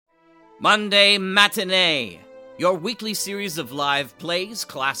Monday Matinee, your weekly series of live plays,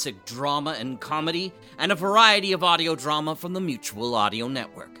 classic drama and comedy, and a variety of audio drama from the Mutual Audio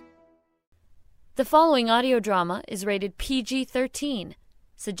Network. The following audio drama is rated PG-13,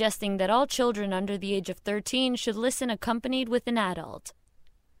 suggesting that all children under the age of 13 should listen accompanied with an adult.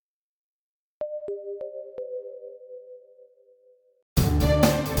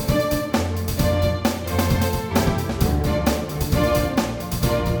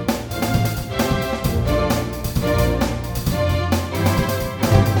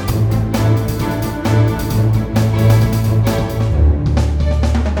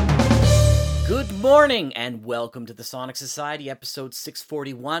 Good morning, and welcome to the Sonic Society, episode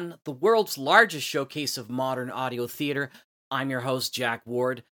 641, the world's largest showcase of modern audio theater. I'm your host, Jack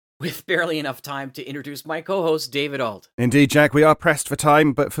Ward, with barely enough time to introduce my co-host, David Ault. Indeed, Jack, we are pressed for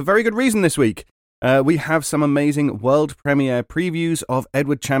time, but for very good reason this week. We have some amazing world premiere previews of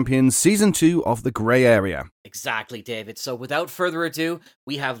Edward Champion's Season 2 of The Grey Area. Exactly, David. So without further ado,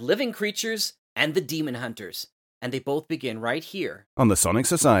 we have Living Creatures and The Demon Hunters, and they both begin right here On the Sonic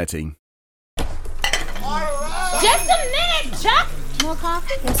Society. Just a minute, Chuck! More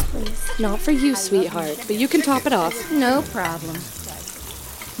coffee? Yes, please. Not for you, sweetheart, but you can top it off. No problem.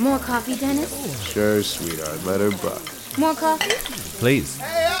 More coffee, Dennis? Sure, sweetheart. Let her buck. More coffee? Please.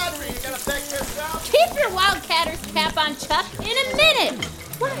 Hey, Audrey, you gonna fix this up? Keep your Wildcatter's cap on, Chuck, in a minute!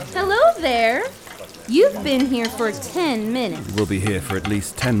 What? Hello there. You've been here for 10 minutes. We'll be here for at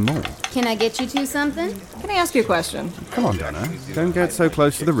least 10 more. Can I get you two something? Can I ask you a question? Come on, Donna. Don't get so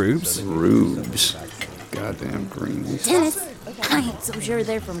close to the rubes. Rubes. Goddamn greenies. Dennis, I ain't so sure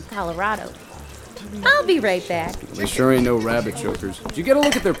they're from Colorado. I'll be right back. They sure ain't no rabbit chokers. Did you get a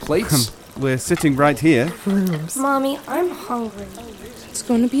look at their plates? We're sitting right here. Mommy, I'm hungry. It's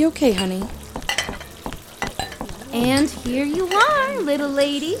going to be okay, honey. And here you are, little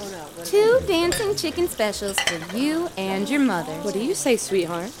lady. 2 dancing chicken specials for you and your mother. What do you say,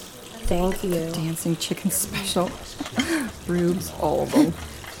 sweetheart? Thank you. Dancing chicken special. Rubes, all of them.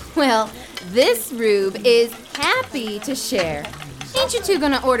 Well, this Rube is happy to share. Ain't you two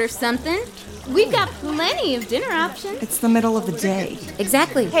gonna order something? We've got plenty of dinner options. It's the middle of the day.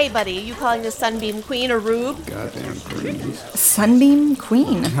 Exactly. Hey, buddy, you calling the Sunbeam Queen a rube? Goddamn greenies. Sunbeam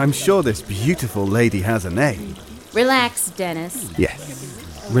Queen. I'm sure this beautiful lady has a name. Relax, Dennis.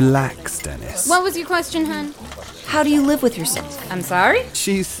 Yes. Relax, Dennis. What was your question, hon? How do you live with yourself? I'm sorry?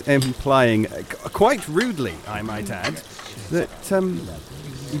 She's implying, quite rudely, I might add, that,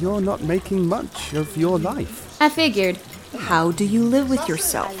 you're not making much of your life. I figured. How do you live with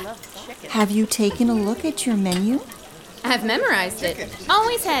yourself? Have you taken a look at your menu? I've memorized it.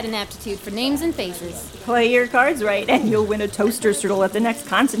 Always had an aptitude for names and faces. Play your cards right, and you'll win a toaster strudel at the next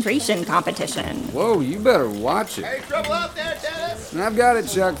concentration competition. Whoa, you better watch it. Hey, trouble out there, Dennis? I've got it,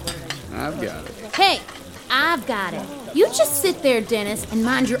 Chuck. I've got it. Hey, I've got it. You just sit there, Dennis, and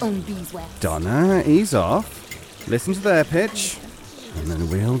mind your own beeswax. Donna, ease off. Listen to their pitch. And then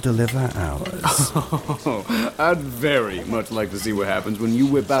we'll deliver ours. Oh, I'd very much like to see what happens when you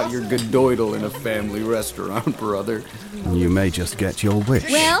whip out your gadoidal in a family restaurant, brother. You may just get your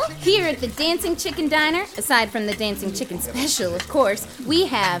wish. Well, here at the Dancing Chicken Diner, aside from the Dancing Chicken Special, of course, we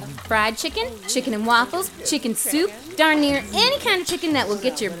have fried chicken, chicken and waffles, chicken soup, darn near any kind of chicken that will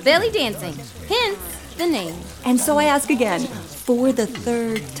get your belly dancing. Hence, the name. And so I ask again, for the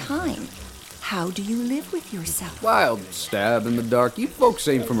 3rd time, how do you live with yourself? Wild stab in the dark. You folks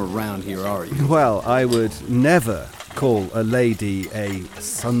ain't from around here, are you? Well, I would never call a lady a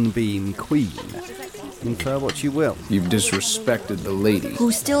sunbeam queen. Infer what you will. You've disrespected the lady.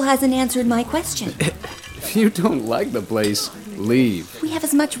 Who still hasn't answered my question? If you don't like the place, leave. We have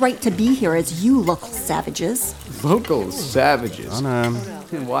as much right to be here as you local savages. Local savages. Donna.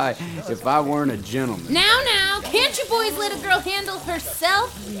 Why, if I weren't a gentleman... Now, can't you boys let a girl handle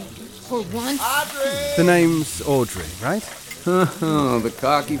herself? For once. Audrey! The name's Audrey, right? Oh, the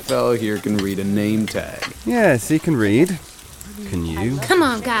cocky fellow here can read a name tag. Yes, he can read. Can you? Come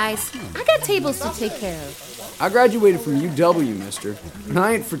on, guys. I got tables to take care of. I graduated from UW, mister. And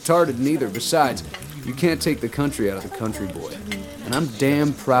I ain't retarded neither. Besides, you can't take the country out of the country boy. And I'm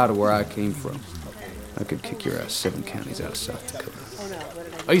damn proud of where I came from. I could kick your ass 7 counties out of South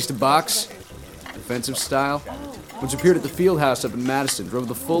Dakota. I used to box, defensive style. Once appeared at the field house up in Madison, drove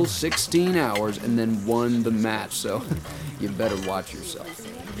the full 16 hours, and then won the match, so you better watch yourself.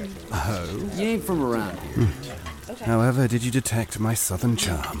 Oh? You ain't from around here. However, did you detect my southern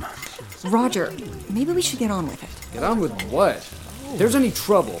charm? Roger, maybe we should get on with it. Get on with what? If there's any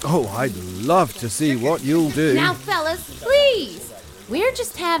trouble... Oh, I'd love to see what you'll do. Now, fellas, please. We're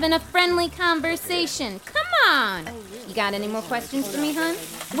just having a friendly conversation. Come on. You got any more questions for me, hon?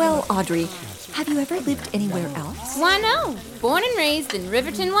 Well, Audrey, have you ever lived anywhere else? Why no? Born and raised in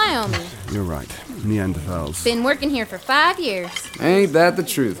Riverton, Wyoming. You're right. Neanderthals. Been working here for 5 years. Ain't that the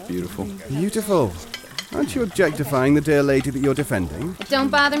truth, beautiful? Beautiful. Aren't you objectifying the dear lady that you're defending? It don't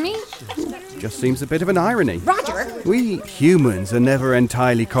bother me. Just seems a bit of an irony. Roger! We humans are never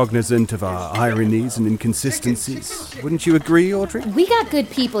entirely cognizant of our ironies and inconsistencies. Wouldn't you agree, Audrey? We got good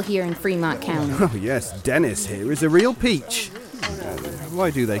people here in Fremont County. Oh, yes, Dennis here is a real peach. Why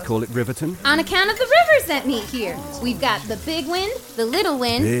do they call it Riverton? On account of the rivers that meet here. We've got the big wind, the little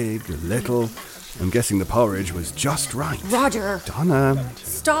wind. Big, little. I'm guessing the porridge was just right. Roger! Donna.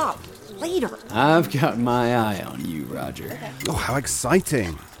 Stop! Later. I've got my eye on you, Roger. Oh, how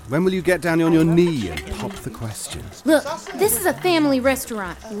exciting. When will you get down on your knee and pop the question? Look, this is a family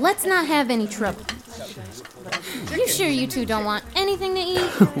restaurant. Let's not have any trouble. You sure you two don't want anything to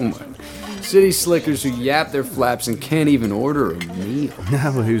eat? Oh my. City slickers who yap their flaps and can't even order a meal.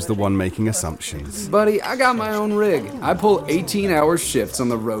 Now who's the one making assumptions? Buddy, I got my own rig. I pull 18-hour shifts on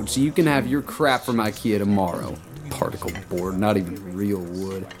the road so you can have your crap from IKEA tomorrow. Particle board, not even real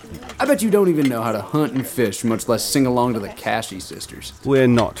wood. I bet you don't even know how to hunt and fish, much less sing along to the Cashy sisters. We're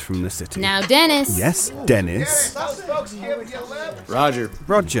not from the city. Now, Dennis. Yes, Dennis. Those folks give you a lift. Roger.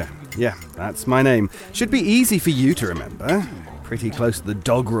 Roger. Yeah, that's my name. Should be easy for you to remember. Pretty close to the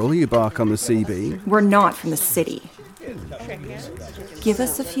doggerel you bark on the CB. We're not from the city. Give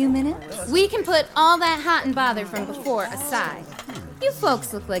us a few minutes. We can put all that hot and bother from before aside. You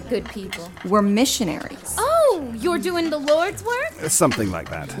folks look like good people. We're missionaries. Oh, you're doing the Lord's work? Something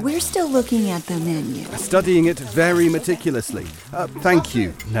like that. We're still looking at the menu. Studying it very meticulously. Thank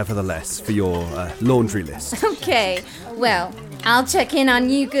you, nevertheless, for your laundry list. Okay, well, I'll check in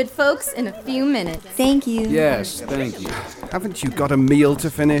on you good folks in a few minutes. Thank you. Yes, thank you. Haven't you got a meal to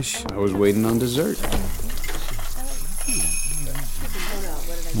finish? I was waiting on dessert.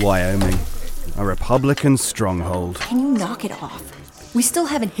 Wyoming, a Republican stronghold. Can you knock it off? We still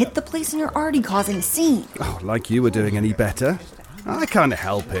haven't hit the place and you're already causing a scene. Oh, like you were doing any better. I can't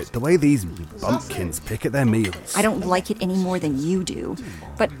help it, the way these bumpkins pick at their meals. I don't like it any more than you do.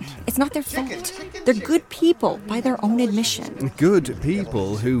 But it's not their fault. They're good people by their own admission. Good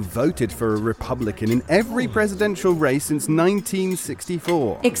people who voted for a Republican in every presidential race since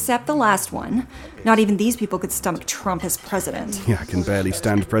 1964. Except the last one. Not even these people could stomach Trump as president. Yeah, I can barely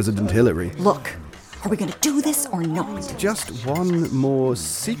stand President Hillary. Look, are we going to do this or not? Just one more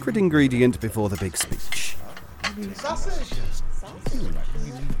secret ingredient before the big speech. Sausage.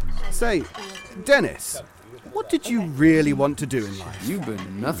 Say, Dennis, what did you really want to do in life? You've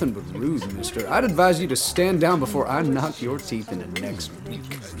been nothing but rude, mister. I'd advise you to stand down before I knock your teeth into next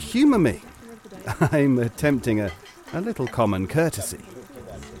week. Humor me. I'm attempting a little common courtesy.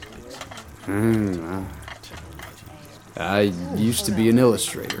 I used to be an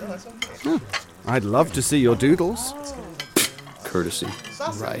illustrator. I'd love to see your doodles. Courtesy.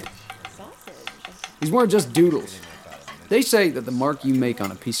 Right. These weren't just doodles. They say that the mark you make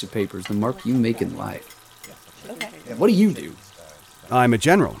on a piece of paper is the mark you make in life. What do you do? I'm a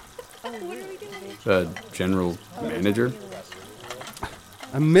general. A general manager?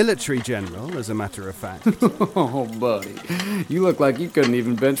 A military general, as a matter of fact. Oh, buddy. You look like you couldn't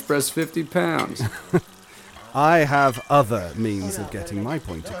even bench press 50 pounds. I have other means of getting my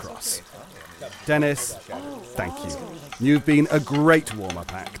point across. Dennis, thank you. You've been a great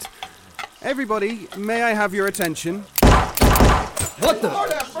warm-up act. Everybody, may I have your attention? What the?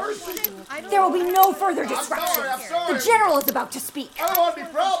 Lord have mercy. There will be no further distractions. I'm sorry. The general is about to speak. I don't want any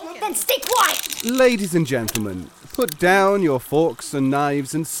problem. Then stay quiet. Ladies and gentlemen, put down your forks and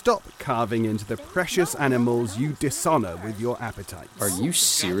knives and stop carving into the precious animals you dishonor with your appetites. Are you He's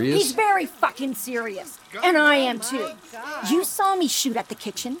serious? very fucking serious. And I am too. You saw me shoot at the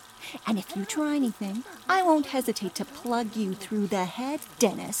kitchen. And if you try anything, I won't hesitate to plug you through the head,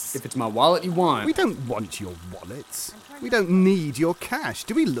 Dennis. If it's my wallet you want. We don't want your wallets. We don't need your cash.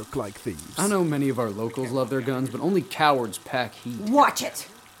 Do we look like thieves? I know many of our locals love their guns, but only cowards pack heat. Watch it.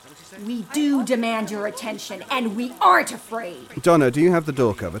 We do demand your attention, and we aren't afraid. Donna, do you have the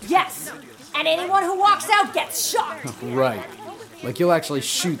door covered? Yes. And anyone who walks out gets shot. Right. Like you'll actually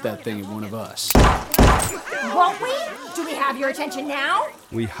shoot that thing at one of us. Won't we? Do we have your attention now?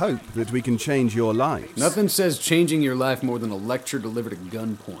 We hope that we can change your lives. Nothing says changing your life more than a lecture delivered at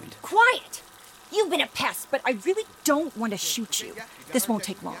gunpoint. Quiet. You've been a pest, but I really don't want to shoot you. This won't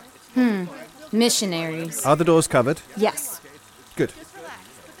take long. Missionaries. Are the doors covered? Yes. Good.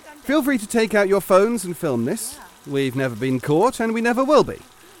 Feel free to take out your phones and film this. We've never been caught, and we never will be.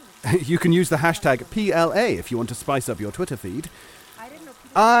 You can use the hashtag PLA if you want to spice up your Twitter feed.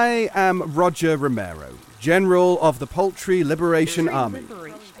 I am Roger Romero, General of the Poultry Liberation Army.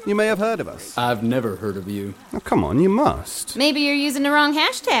 You may have heard of us. I've never heard of you. Oh, come on, you must. Maybe you're using the wrong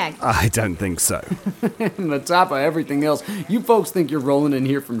hashtag. I don't think so. On the top of everything else, you folks think you're rolling in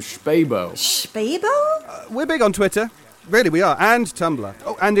here from Spabo. Spabo? We're big on Twitter. Really, we are. And Tumblr.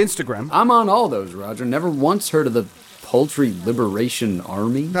 Oh, and Instagram. I'm on all those, Roger. Never once heard of the Poultry Liberation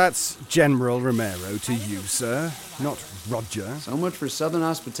Army. That's General Romero to you, sir, not Roger. So much for Southern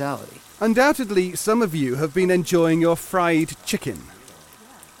hospitality. Undoubtedly, some of you have been enjoying your fried chicken.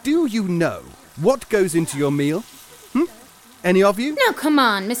 Do you know what goes into your meal? Any of you? Now, come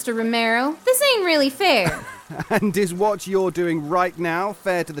on, Mr. Romero. This ain't really fair. And is what you're doing right now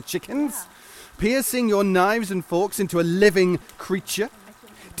fair to the chickens? Piercing your knives and forks into a living creature?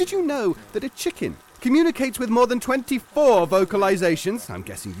 Did you know that a chicken communicates with more than 24 vocalizations? I'm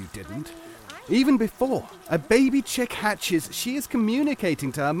guessing you didn't. Even before a baby chick hatches, she is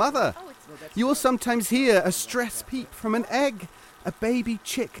communicating to her mother. You will sometimes hear a stress peep from an egg. A baby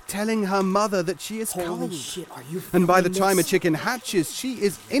chick telling her mother that she is cold. Holy shit, are you And by the filming time a this? chicken hatches, she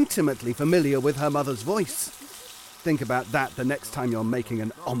is intimately familiar with her mother's voice. Think about that the next time you're making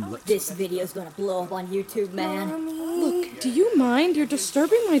an omelette. This video's gonna blow up on YouTube, man. Look, do you mind? You're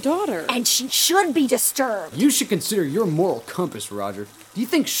disturbing my daughter. And she should be disturbed. You should consider your moral compass, Roger. Do you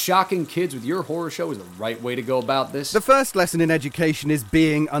think shocking kids with your horror show is the right way to go about this? The first lesson in education is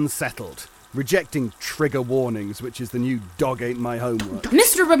being unsettled. Rejecting trigger warnings, which is the new dog ain't my homework.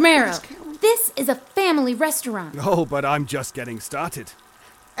 Mr. Romero, this is a family restaurant. Oh, but I'm just getting started.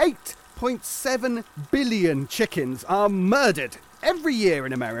 8.7 billion chickens are murdered every year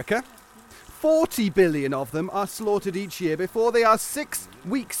in America. 40 billion of them are slaughtered each year before they are 6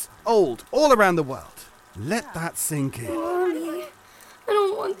 weeks old, all around the world. Let that sink in. Mommy, I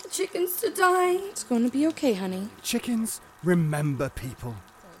don't want the chickens to die. It's going to be okay, honey. Chickens remember people.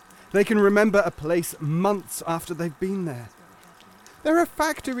 They can remember a place months after they've been there. There are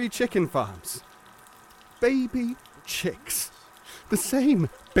factory chicken farms. Baby chicks. The same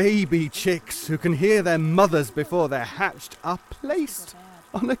baby chicks who can hear their mothers before they're hatched are placed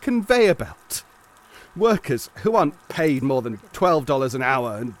on a conveyor belt. Workers who aren't paid more than $12 an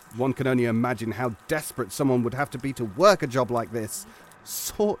hour, and one can only imagine how desperate someone would have to be to work a job like this,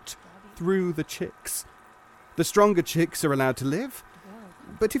 sort through the chicks. The stronger chicks are allowed to live,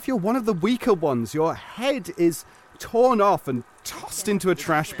 but if you're one of the weaker ones, your head is torn off and tossed into a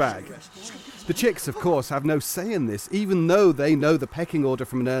trash bag. The chicks, of course, have no say in this, even though they know the pecking order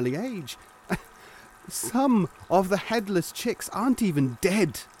from an early age. Some of the headless chicks aren't even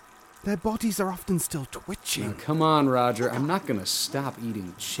dead. Their bodies are often still twitching. Now, come on, Roger. I'm not gonna stop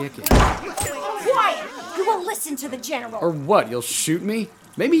eating chicken. Quiet! You won't listen to the general. Or what? You'll shoot me?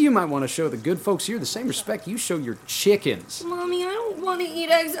 Maybe you might want to show the good folks here the same respect you show your chickens. Mommy, I don't want to eat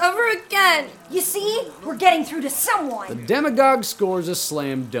eggs ever again. You see? We're getting through to someone. The demagogue scores a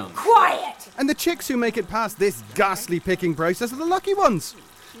slam dunk. Quiet! And the chicks who make it past this ghastly picking process are the lucky ones.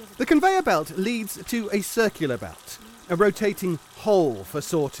 The conveyor belt leads to a circular belt, a rotating hole for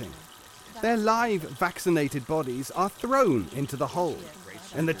sorting. Their live vaccinated bodies are thrown into the hole,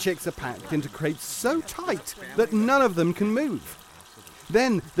 and the chicks are packed into crates so tight that none of them can move.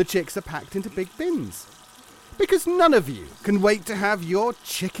 Then the chicks are packed into big bins, because none of you can wait to have your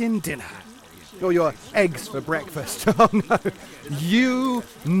chicken dinner. Or your eggs for breakfast. Oh no, you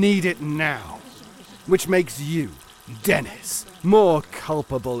need it now. Which makes you, Dennis, more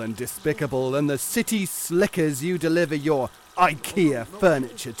culpable and despicable than the city slickers you deliver your IKEA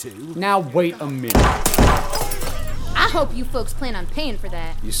furniture to. Now wait a minute. I hope you folks plan on paying for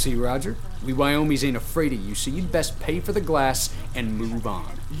that. You see, Roger? We Wyomies ain't afraid of you, so you'd best pay for the glass and move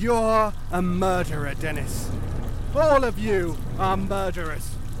on. You're a murderer, Dennis. All of you are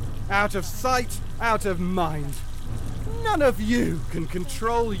murderers. Out of sight, out of mind. None of you can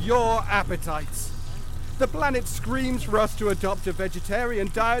control your appetites. The planet screams for us to adopt a vegetarian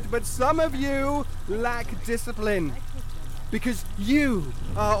diet, but some of you lack discipline. Because you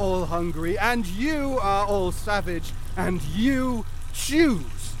are all hungry, and you are all savage, and you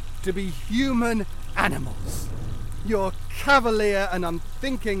choose to be human animals. Your cavalier and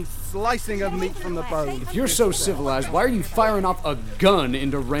unthinking slicing of meat from the bone. If you're so civilized, why are you firing off a gun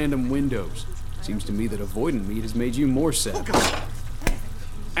into random windows? Seems to me that avoiding meat has made you more savage.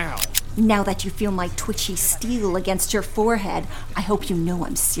 Ow. Now that you feel my twitchy steel against your forehead, I hope you know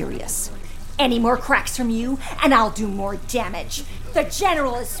I'm serious. Any more cracks from you, and I'll do more damage. The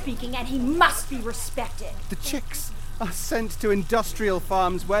general is speaking, and he must be respected. The chicks are sent to industrial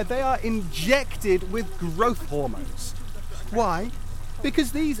farms where they are injected with growth hormones. Why?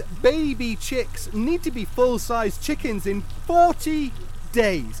 Because these baby chicks need to be full-size chickens in 40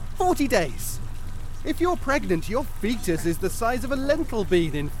 days. 40 days. If you're pregnant, your fetus is the size of a lentil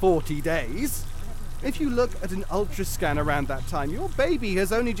bean in 40 days. If you look at an ultrascan around that time, your baby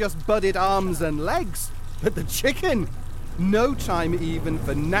has only just budded arms and legs. But the chicken, no time even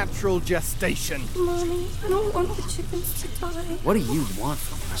for natural gestation. Mommy, I don't want the chickens to die. What do you want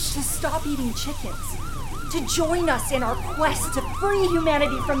from us? To stop eating chickens. To join us in our quest to free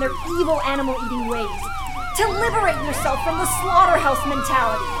humanity from their evil animal-eating ways. To liberate yourself from the slaughterhouse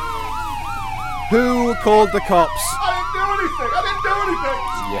mentality. Who called the cops? I didn't do anything.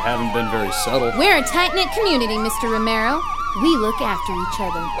 You haven't been very subtle. We're a tight-knit community, Mr. Romero. We look after each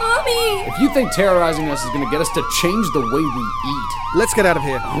other. Mommy! If you think terrorizing us is gonna get us to change the way we eat... Let's get out of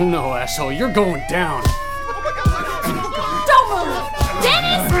here. Oh no, asshole, you're going down. Don't move!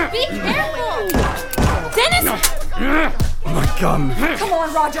 Dennis, be careful! Dennis! My gun. Come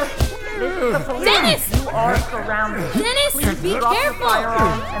on, Roger. Dennis! You are surrounded. Dennis, be Drop your careful!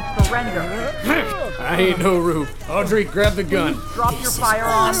 firearms and surrender. I ain't no Rube. Audrey, grab the gun. Drop your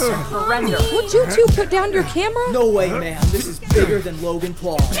firearms and surrender. Would you two put down your camera? No way, man. This is bigger than Logan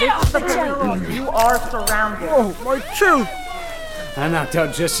Paul. Get off the general! You are surrounded. Oh, my tooth. I knocked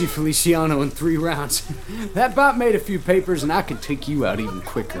out Jesse Feliciano in 3 rounds. That bot made a few papers, and I could take you out even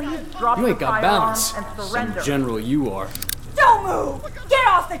quicker. Drop You your ain't got firearms balance. and surrender. Some general you are. Don't move! Get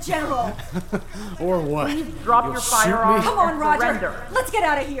off the general! Or what? Drop You'll your shoot me? firearms Come on, and Roger. surrender. Let's get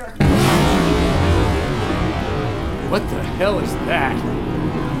out of here. What the hell is that?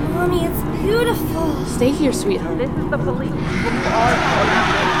 Mommy, it's beautiful. Stay here, sweetheart. This is the police. You are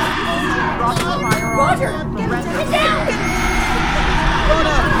surrounded. Drop your firearms Roger, and get surrender. down!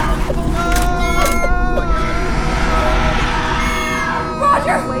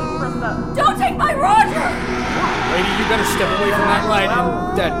 Roger! Away from the... Don't take my Roger! Lady, you better step away from that light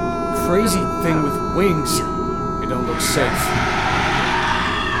and that crazy thing with wings. It don't look safe.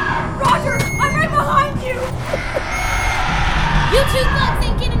 Roger! I'm right behind you! You two thugs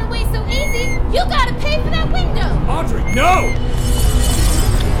ain't getting away so easy. You gotta pay for that window. Audrey, no!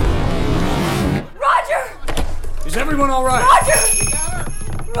 Roger! Is everyone all right? Roger!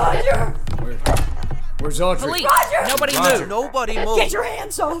 Roger! Where's Audrey? Police! Roger! Nobody Roger. move! Nobody move. Get your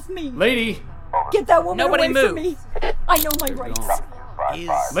hands off me! Lady! Get that woman Nobody away move. from me! I know my rights. Is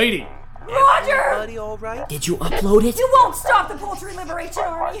Lady! Roger! everybody all right? Did you upload it? You won't stop the Poultry Liberation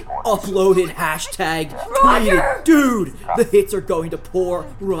Army! Upload it, hashtag. Roger! Tweet it. Dude, the hits are going to pour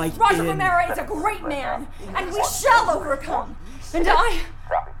right Roger in. Romero is a great man, and we shall overcome. And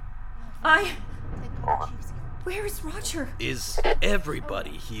Where is Roger? Is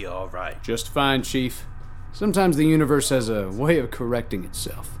everybody here all right? Just fine, Chief. Sometimes the universe has a way of correcting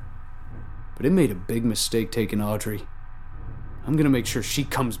itself. But it made a big mistake taking Audrey. I'm gonna make sure she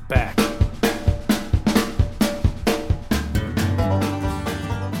comes back.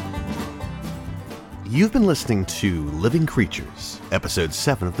 You've been listening to Living Creatures, Episode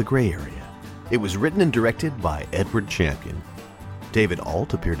 7 of The Gray Area. It was written and directed by Edward Champion. David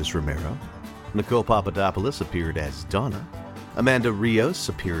Alt appeared as Romero. Nicole Papadopoulos appeared as Donna. Amanda Rios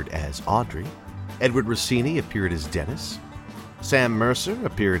appeared as Audrey. Edward Rossini appeared as Dennis. Sam Mercer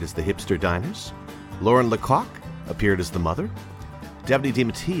appeared as the Hipster Diners. Lauren Lecoq appeared as the mother. Devney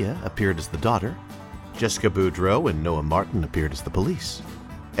DiMattia appeared as the daughter. Jessica Boudreau and Noah Martin appeared as the police.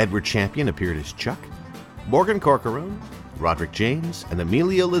 Edward Champion appeared as Chuck. Morgan Corcoran, Roderick James, and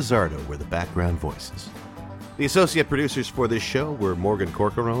Emilio Lizardo were the background voices. The associate producers for this show were Morgan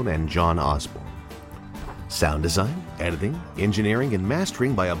Corcoran and John Osborne. Sound design, editing, engineering, and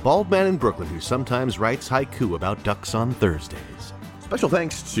mastering by a bald man in Brooklyn who sometimes writes haiku about ducks on Thursdays. Special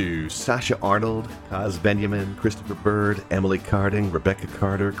thanks to Sasha Arnold, Kaz Benjamin, Christopher Bird, Emily Carding, Rebecca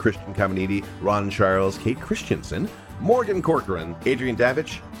Carter, Christian Caminiti, Ron Charles, Kate Christensen, Morgan Corcoran, Adrian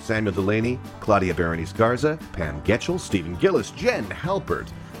Davich, Samuel Delaney, Claudia Berenice Garza, Pam Getchell, Stephen Gillis, Jen Halpert,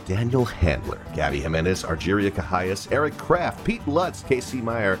 Daniel Handler, Gabby Jimenez, Argeria Cahias, Eric Kraft, Pete Lutz, Casey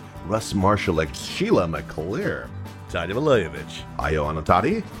Meyer, Russ Marshall, Sheila McClure, Tanya Milojevic, Ayo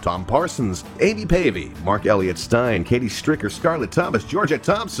Anatati, Tom Parsons, Amy Pavey, Mark Elliott Stein, Katie Stricker, Scarlett Thomas, Georgette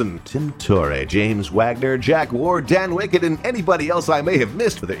Thompson, Tim Torre, James Wagner, Jack Ward, Dan Wickett, and anybody else I may have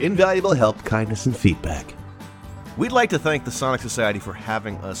missed for their invaluable help, kindness, and feedback. We'd like to thank the Sonic Society for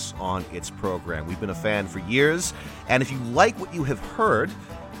having us on its program. We've been a fan for years, and if you like what you have heard,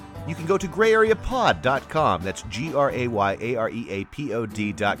 you can go to grayareapod.com. That's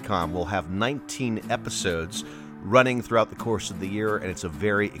GRAYAREAPOD.com. We'll have 19 episodes running throughout the course of the year, and it's a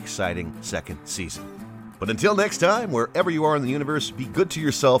very exciting second season. But until next time, wherever you are in the universe, be good to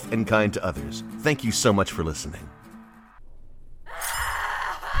yourself and kind to others. Thank you so much for listening.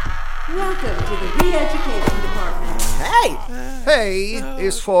 Welcome to the Re-Education Department. Hey! Hey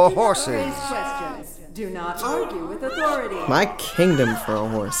is for horses. Raise questions. Do not argue with authority. My kingdom for a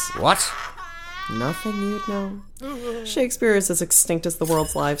horse. What? Nothing you'd know. Shakespeare is as extinct as the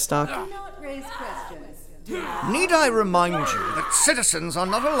world's livestock. Do not raise questions. Need I remind you that citizens are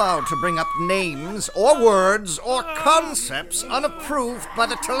not allowed to bring up names or words or concepts unapproved by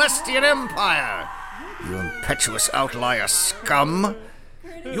the Telestian Empire? You impetuous outlier scum!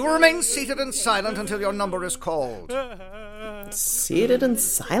 You will remain seated and silent until your number is called. Seated and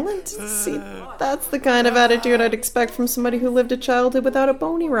silent? See, that's the kind of attitude I'd expect from somebody who lived a childhood without a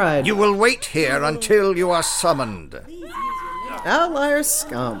pony ride. You will wait here until you are summoned. Outlier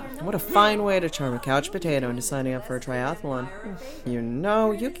scum. What a fine way to charm a couch potato into signing up for a triathlon. You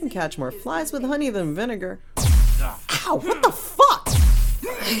know, you can catch more flies with honey than vinegar. Ow, what the fuck?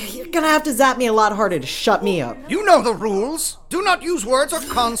 You're gonna have to zap me a lot harder to shut me up. You know the rules. Do not use words or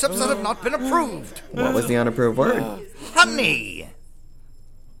concepts that have not been approved. What was the unapproved word? Honey.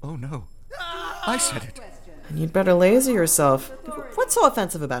 Oh no, I said it. And you'd better lazy yourself. What's so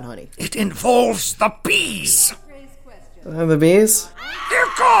offensive about honey? It involves the bees. The bees? They're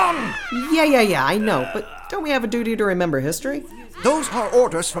gone! Yeah, I know, but don't we have a duty to remember history? Those are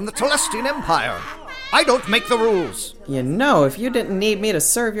orders from the Telestian Empire. I don't make the rules. You know, if you didn't need me to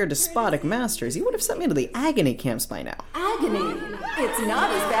serve your despotic masters, you would have sent me to the agony camps by now. Agony? It's not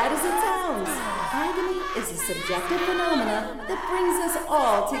as bad as it sounds. Agony is a subjective phenomena that brings us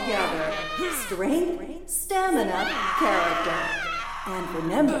all together. Strength, stamina, character. And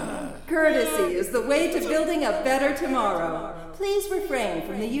remember, courtesy is the way to building a better tomorrow. Please refrain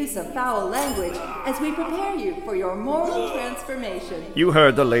from the use of foul language as we prepare you for your moral transformation. You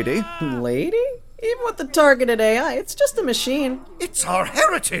heard the lady. Lady? Even with the targeted AI, it's just a machine. It's our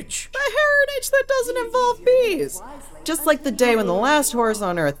heritage. A heritage that doesn't involve bees. Just like the day when the last horse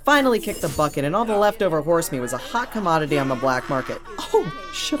on Earth finally kicked the bucket and all the leftover horse meat was a hot commodity on the black market. Oh,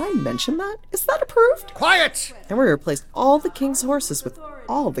 should I mention that? Is that approved? Quiet! And we replaced all the king's horses with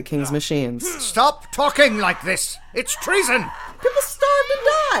all the king's machines. Stop talking like this. It's treason. People starved and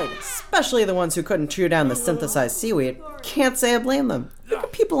died, especially the ones who couldn't chew down the synthesized seaweed. Can't say I blame them. Look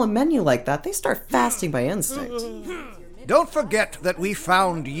at people a menu like that. They start fasting by instinct. Don't forget that we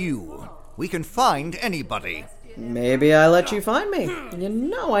found you. We can find anybody. Maybe I let you find me. You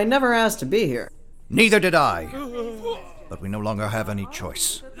know, I never asked to be here. Neither did I. But we no longer have any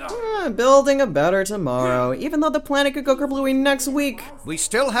choice. Building a better tomorrow, even though the planet could go kablooey next week. We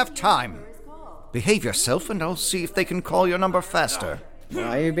still have time. Behave yourself and I'll see if they can call your number faster.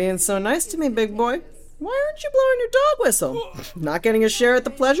 Why are you being so nice to me, big boy? Why aren't you blowing your dog whistle? Not getting a share at the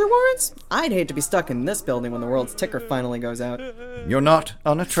pleasure warrants? I'd hate to be stuck in this building when the world's ticker finally goes out. You're not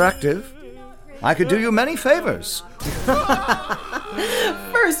unattractive. I could do you many favors.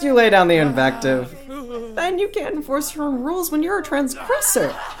 First you lay down the invective. Then you can't enforce your own rules when you're a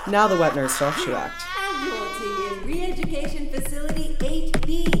transgressor. Now the wet nurse stalks you act. Casualty in Re-Education Facility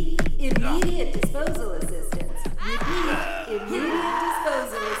 8B. Immediate disposal assistance. Repeat, immediate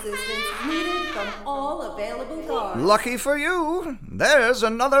disposal assistance needed from all available guards. Lucky for you, there's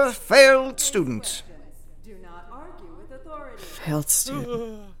another failed student. Do not argue with authority. Failed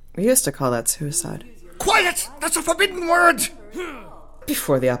student. We used to call that suicide. Quiet! That's a forbidden word!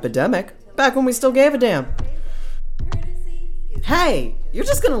 Before the epidemic. Back when we still gave a damn. Hey, you're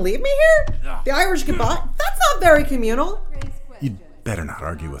just gonna leave me here? The Irish goodbye? That's not very communal. You'd better not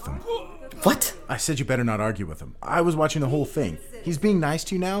argue with him. What? I said you better not argue with him. I was watching the whole thing. He's being nice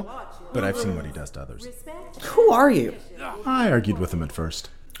to you now, but I've seen what he does to others. Who are you? I argued with him at first.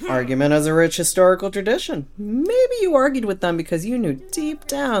 Argument has a rich historical tradition. Maybe you argued with them because you knew deep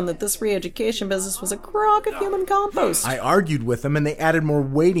down that this re-education business was a crock of human compost. I argued with them and they added more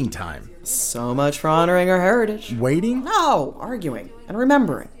waiting time. So much for honoring our heritage. Waiting? No, arguing and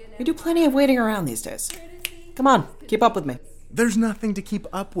remembering. We do plenty of waiting around these days. Come on, keep up with me. There's nothing to keep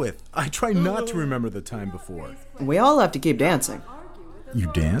up with. I try not to remember the time before. We all have to keep dancing.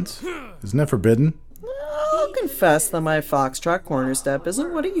 You dance? Isn't that forbidden? I'll confess that my foxtrot corner step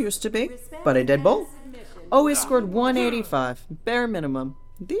isn't what it used to be, but I did both. Always scored 185, bare minimum.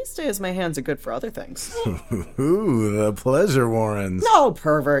 These days my hands are good for other things. Ooh, the pleasure warrants. No,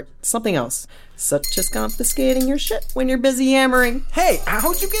 pervert. Something else. Such as confiscating your shit when you're busy yammering. Hey,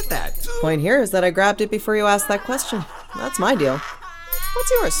 how'd you get that? Point here is that I grabbed it before you asked that question. That's my deal.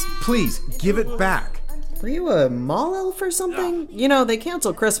 What's yours? Please, give it back. Were you a mall elf or something? You know, they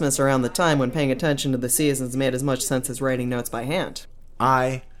cancel Christmas around the time when paying attention to the seasons made as much sense as writing notes by hand.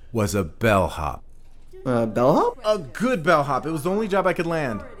 I was a bellhop. A bellhop? A good bellhop. It was the only job I could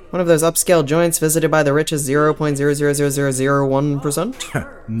land. One of those upscale joints visited by the richest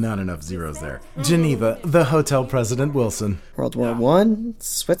 0.00001%? Not enough zeros there. Geneva, the Hotel President Wilson. World War I,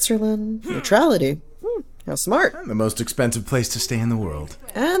 Switzerland, neutrality. How smart. The most expensive place to stay in the world.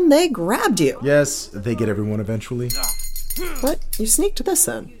 And they grabbed you. Yes, they get everyone eventually. What? You sneaked this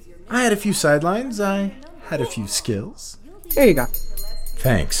in? I had a few sidelines. I had a few skills. Here you go.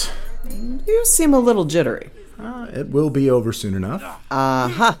 Thanks. You seem a little jittery. It will be over soon enough.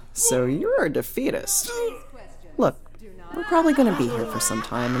 Uh-huh. So you're a defeatist. Look, we're probably going to be here for some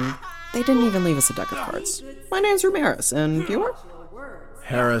time, and they didn't even leave us a deck of cards. My name's Ramirez, and you are?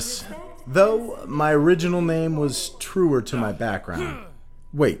 Harris. Though my original name was truer to my background.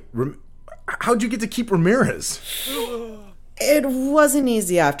 Wait, how'd you get to keep Ramirez? It wasn't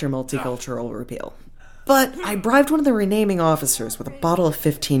easy after multicultural repeal. But I bribed one of the renaming officers with a bottle of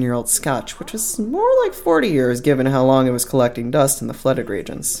 15-year-old scotch, which was more like 40 years given how long it was collecting dust in the flooded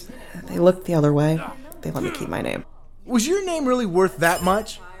regions. They looked the other way. They let me keep my name. Was your name really worth that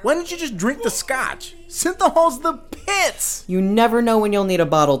much? Why didn't you just drink the scotch? Synthohol's the pits! You never know when you'll need a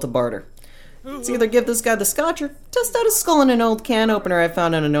bottle to barter. It's either give this guy the scotch or test out a skull in an old can opener I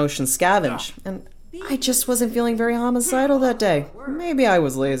found in an ocean scavenge. And I just wasn't feeling very homicidal that day. Maybe I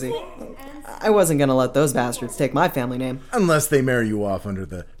was lazy. I wasn't gonna let those bastards take my family name. Unless they marry you off under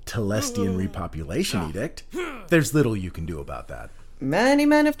the Telestian Repopulation Edict. There's little you can do about that. Many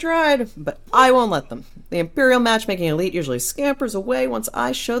men have tried, but I won't let them. The Imperial matchmaking elite usually scampers away once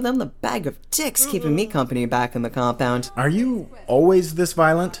I show them the bag of dicks keeping me company back in the compound. Are you always this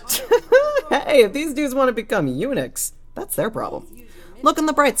violent? Hey, if these dudes want to become eunuchs, that's their problem. Look on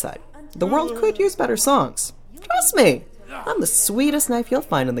the bright side. The world could use better songs. Trust me, I'm the sweetest knife you'll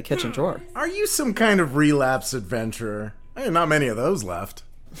find in the kitchen drawer. Are you some kind of relapse adventurer? Not many of those left.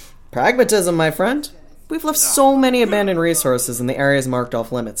 Pragmatism, my friend. We've left so many abandoned resources in the areas marked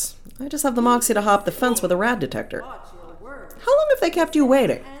off limits. I just have the moxie to hop the fence with a rad detector. How long have they kept you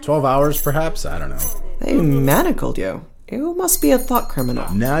waiting? 12 hours, perhaps? I don't know. They manacled you. You must be a thought criminal.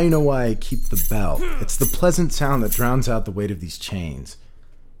 Now you know why I keep the bell. It's the pleasant sound that drowns out the weight of these chains.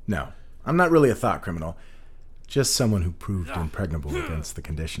 No, I'm not really a thought criminal. Just someone who proved impregnable against the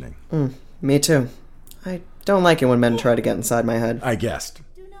conditioning. Me too. I don't like it when men try to get inside my head. I guessed.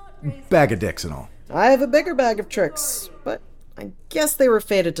 Bag of dicks and all. I have a bigger bag of tricks, but I guess they were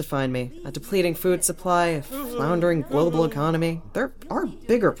fated to find me. A depleting food supply, a floundering global economy. There are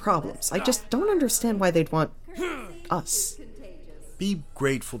bigger problems. I just don't understand why they'd want us. Be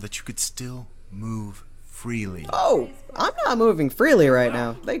grateful that you could still move freely. Oh, I'm not moving freely right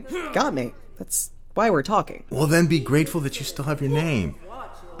now. They got me. That's why we're talking. Well, then be grateful that you still have your name.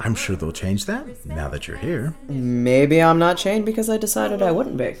 I'm sure they'll change that now that you're here. Maybe I'm not chained because I decided I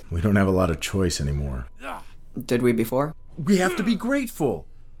wouldn't be. We don't have a lot of choice anymore. Did we before? We have to be grateful.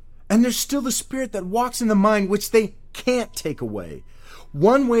 And there's still the spirit that walks in the mind which they can't take away.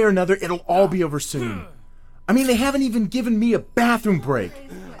 One way or another, it'll all be over soon. I mean, they haven't even given me a bathroom break.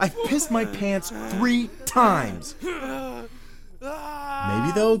 I've pissed my pants 3 times.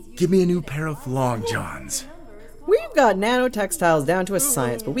 Maybe they'll give me a new pair of long johns. We've got nanotextiles down to a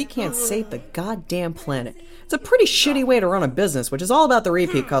science, but we can't save the goddamn planet. It's a pretty shitty way to run a business, which is all about the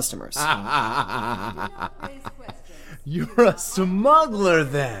repeat customers. You're a smuggler,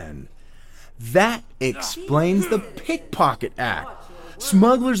 then. That explains the Pickpocket Act.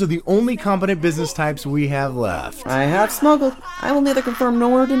 Smugglers are the only competent business types we have left. I have smuggled. I will neither confirm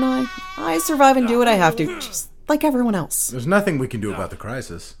nor deny. I survive and do what I have to, just like everyone else. There's nothing we can do about the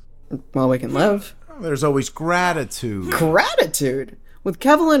crisis. Well, we can live. There's always gratitude. Gratitude? With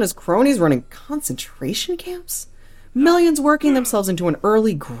Kevil and his cronies running concentration camps? Millions working themselves into an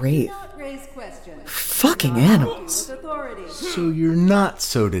early grave. Fucking animals. So you're not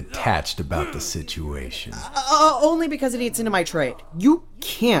so detached about the situation. Only because it eats into my trade. You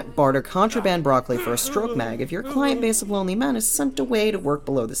can't barter contraband broccoli for a stroke mag if your client base of lonely men is sent away to work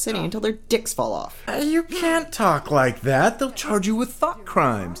below the city until their dicks fall off. You can't talk like that. They'll charge you with thought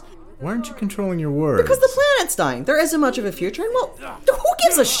crimes. Why aren't you controlling your words? Because the planet's dying. There isn't much of a future, and well, who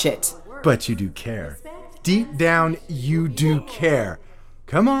gives a shit? But you do care. Deep down, you do care.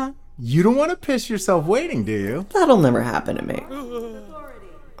 Come on. You don't want to piss yourself waiting, do you? That'll never happen to me.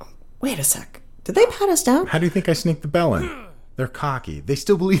 Wait a sec. Did they pat us down? How do you think I sneaked the bell in? They're cocky. They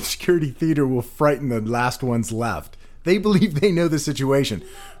still believe security theater will frighten the last ones left. They believe they know the situation.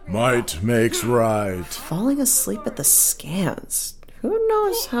 Might makes right. Falling asleep at the scans. Who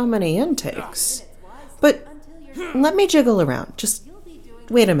knows how many intakes? But let me jiggle around. Just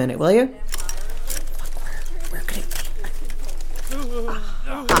wait a minute, will you? Where could it be?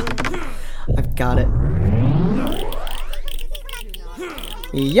 I've got it.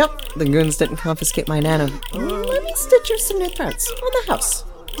 Yep, the goons didn't confiscate my nano. Let me stitch you some new threads on the house.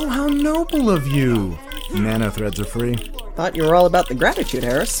 Oh, how noble of you. Nano threads are free. Thought you were all about the gratitude,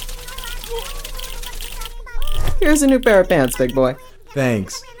 Harris. Here's a new pair of pants, big boy.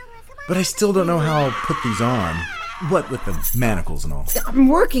 Thanks. But I still don't know how I'll put these on. What with the manacles and all. I'm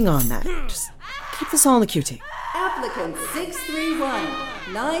working on that. Just keep this all in the QT. Applicant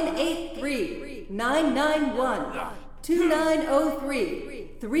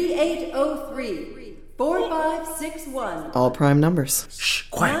All prime numbers. Shh,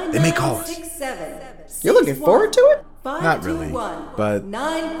 quiet. They may call us. You're looking forward to it? Not really, but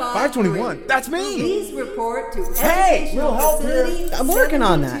 521. That's me. Please report to Hey, little help here. I'm working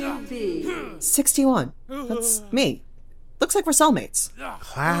on that. 61. That's me. Looks like we're cellmates.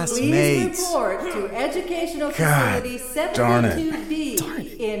 Classmates. Please report to Educational God Facility darn it.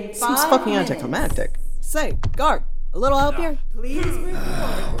 72B in 5 Seems fucking minutes. anticlimactic. Say, guard, a little help here? Please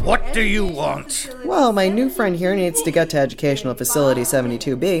report. What do you want? Well, my new friend here needs to get to Educational Facility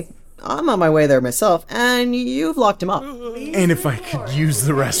 72B. I'm on my way there myself, and you've locked him up. And if I could use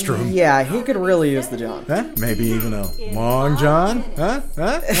the restroom. Yeah, he could really use the John. Huh? Maybe even a long John? Huh?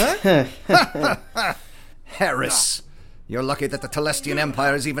 Harris. You're lucky that the Telestian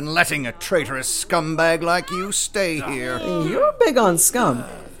Empire is even letting a traitorous scumbag like you stay here. You're big on scum.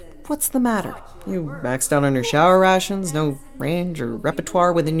 What's the matter? You maxed out on your shower rations? No range or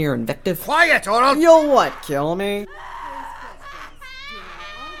repertoire within your invective? Quiet, or I'll... You'll what, kill me?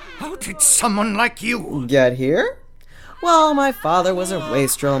 How did someone like you... Get here? Well, my father was a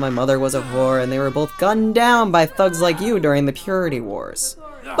wastrel, my mother was a whore, and they were both gunned down by thugs like you during the Purity Wars.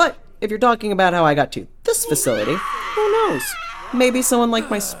 But if you're talking about how I got to this facility, who knows? Maybe someone like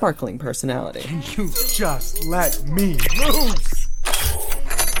my sparkling personality. You just let me loose!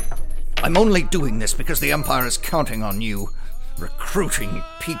 I'm only doing this because the Empire is counting on you. Recruiting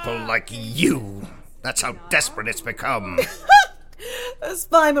people like you. That's how desperate it's become. This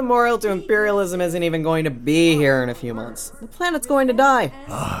fine memorial to imperialism isn't even going to be here in a few months. The planet's going to die.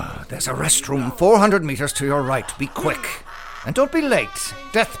 There's a restroom 400 meters to your right. Be quick. And don't be late.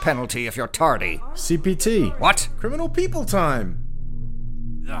 Death penalty if you're tardy. CPT. What? Criminal people time.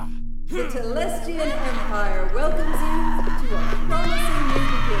 The Telestian Empire welcomes you to a promising new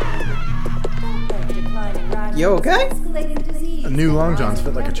beginning. You okay? A new long johns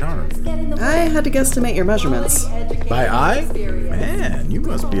fit like a charm. I had to guesstimate your measurements. By eye? Man, you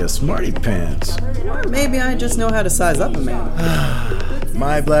must be a smarty pants. Or maybe I just know how to size up a man.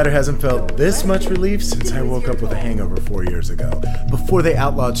 My bladder hasn't felt this much relief since I woke up with a hangover 4 years ago, before they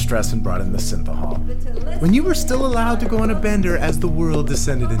outlawed stress and brought in the synthahol. When you were still allowed to go on a bender as the world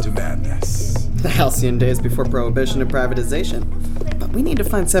descended into madness. The halcyon days before prohibition and privatization. But we need to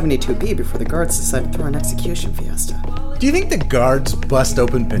find 72B before the guards decide to throw an execution fiesta. Do you think the guards bust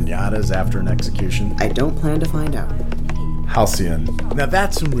open piñatas after an execution? I don't plan to find out. Halcyon. Now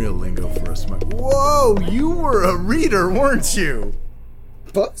that's some real lingo for a smug. Whoa, you were a reader, weren't you?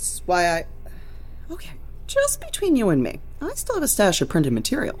 Books? Why, Okay, just between you and me, I still have a stash of printed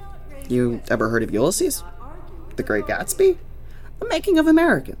material. You ever heard of Ulysses? The Great Gatsby? The Making of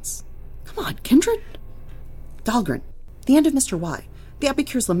Americans? Come on, Kindred? Dahlgren. The End of Mr. Y. The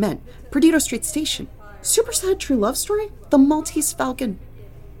Epicure's Lament. Perdido Street Station. Super Sad True Love Story? The Maltese Falcon.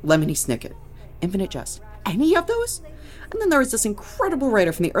 Lemony Snicket. Infinite Jest. Any of those? And then there was this incredible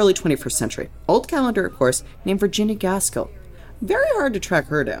writer from the early 21st century, old calendar, of course, named Virginia Gaskell. Very hard to track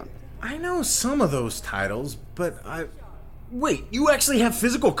her down. I know some of those titles, but I... Wait, you actually have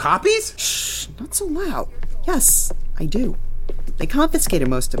physical copies? Shh, not so loud. Yes, I do. They confiscated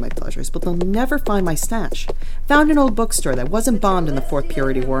most of my pleasures, but they'll never find my stash. Found an old bookstore that wasn't bombed in the Fourth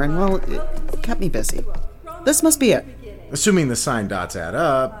Purity War, and, well, it kept me busy. This must be it. Assuming the signed dots add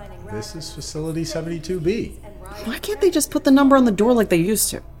up, this is Facility 72B. Why can't they just put the number on the door like they used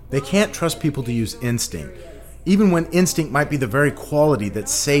to? They can't trust people to use instinct, even when instinct might be the very quality that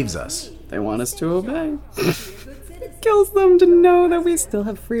saves us. They want us to obey. It kills them to know that we still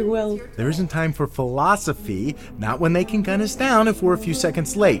have free will. There isn't time for philosophy, not when they can gun us down if we're a few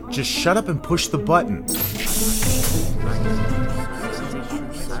seconds late. Just shut up and push the button.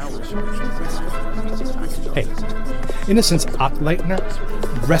 Hey, Innocence Achleitner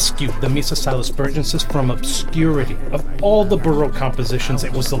rescued the Mesosilus burgensis from obscurity. Of all the burrow compositions,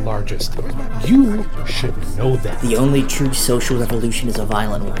 it was the largest. You should know that. The only true social revolution is a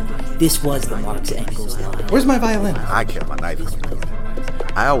violent one. This was the Marx Engels line. Where's my violin? I kept my knife in the blade.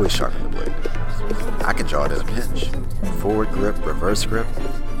 I always sharpen the blade. I can draw it at a pinch. Forward grip, reverse grip,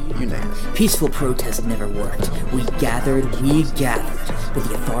 you name it. Peaceful protest never worked. We gathered, but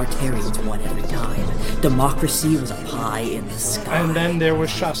the authoritarians won every time. Democracy was a pie in the sky. And then there was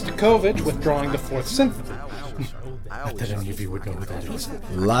Shostakovich withdrawing the Fourth Symphony. Not that any of you would know who that is.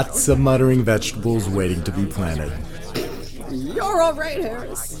 Lots of muttering vegetables waiting to be planted. You're all right,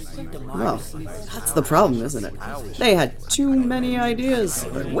 Harris. Well, that's the problem, isn't it? They had too many ideas.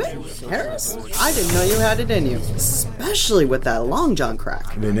 But wait, Harris, I didn't know you had it in you. Especially with that Long John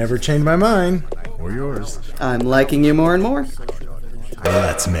crack. They never changed my mind. Or yours. I'm liking you more and more.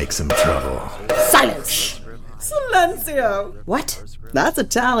 Let's make some trouble. Silence! Silencio! What? That's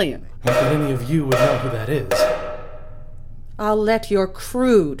Italian. Not that any of you would know who that is. I'll let your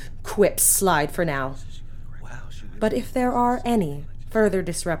crude quips slide for now. But if there are any further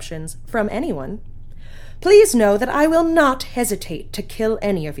disruptions from anyone, please know that I will not hesitate to kill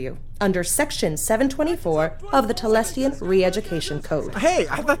any of you under Section 724 of the Telestian Re-Education Code. Hey,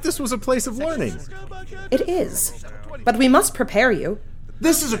 I thought this was a place of learning. It is, but we must prepare you.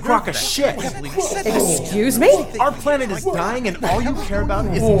 This is a crock of shit. Excuse me? Our planet is dying and all you care about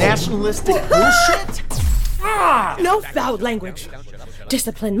is nationalistic bullshit? No foul language.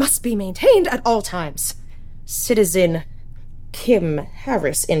 Discipline must be maintained at all times. Citizen Kim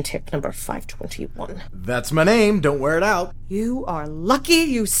Harris, intake number 521. That's my name. Don't wear it out. You are lucky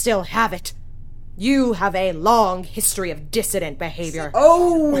you still have it. You have a long history of dissident behavior.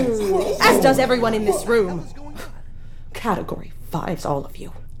 Oh! As does everyone in this room. Category 5s, all of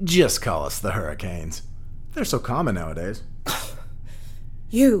you. Just call us the Hurricanes. They're so common nowadays.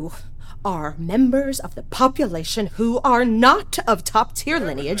 You are members of the population who are not of top-tier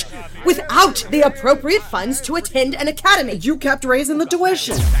lineage without the appropriate funds to attend an academy. You kept raising the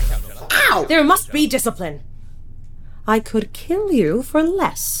tuition. Ow! There must be discipline. I could kill you for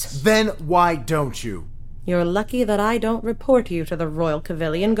less. Then why don't you? You're lucky that I don't report you to the Royal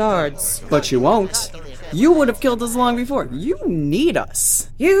Civilian Guards. But you won't. You would have killed us long before. You need us.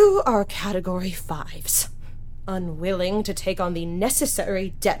 You are Category 5s. Unwilling to take on the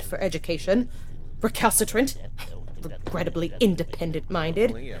necessary debt for education, recalcitrant, regrettably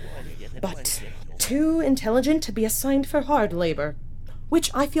independent-minded, but too intelligent to be assigned for hard labor,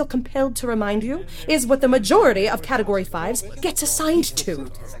 which I feel compelled to remind you is what the majority of Category 5s gets assigned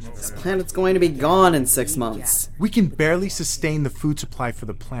to. This planet's going to be gone in 6 months. We can barely sustain the food supply for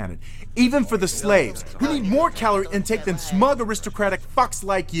the planet, even for the slaves, who need more calorie intake than smug aristocratic fucks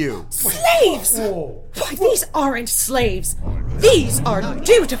like you. Slaves! Why, these aren't slaves. These are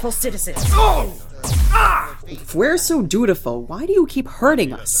dutiful citizens. If we're so dutiful, why do you keep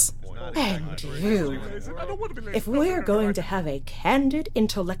hurting us? And you. If we're going to have a candid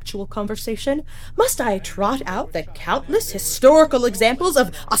intellectual conversation, must I trot out the countless historical examples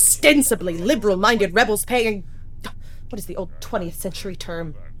of ostensibly liberal-minded rebels paying, what is the old 20th century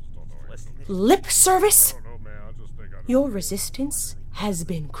term? Lip service? Your resistance has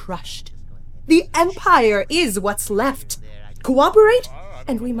been crushed. The Empire is what's left. Cooperate,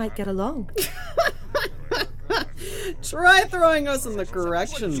 and we might get along. Try throwing us in the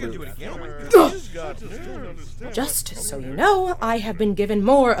correction booth. Just so you know, I have been given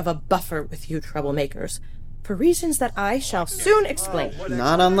more of a buffer with you troublemakers, for reasons that I shall soon explain.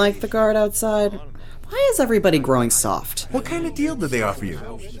 Not unlike the guard outside. Why is everybody growing soft? What kind of deal did they offer you?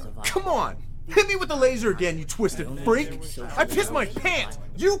 Come on! Hit me with the laser again, you twisted freak! I pissed my pants!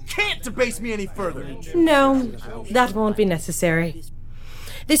 You can't debase me any further! No, that won't be necessary.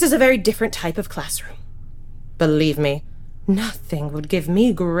 This is a very different type of classroom. Believe me, nothing would give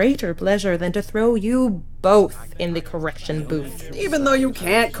me greater pleasure than to throw you both in the correction booth. Even though you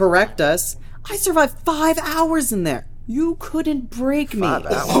can't correct us, I survived 5 hours in there. You couldn't break me. 5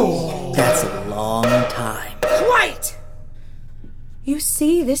 hours? Oh, that's a long time. Quiet! You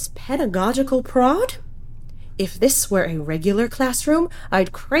see this pedagogical prod? If this were a regular classroom,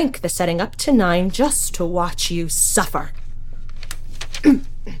 I'd crank the setting up to 9 just to watch you suffer.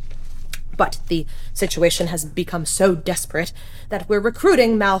 But the situation has become so desperate that we're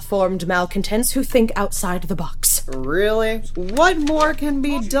recruiting malformed malcontents who think outside the box. Really? What more can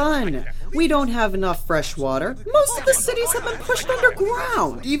be done? We don't have enough fresh water. Most of the cities have been pushed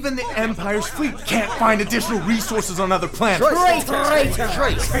underground. Even the Empire's fleet can't find additional resources on other planets. Traitor!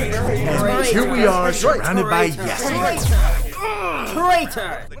 And here we are, surrounded by yes.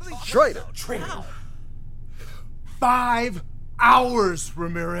 Traitor! 5 hours,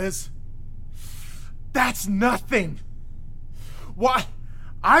 Ramirez. That's nothing. Why,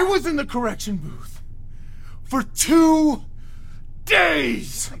 I was in the correction booth for 2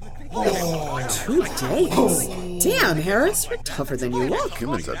 days. 2 days? Damn, Harris, you're tougher than you look.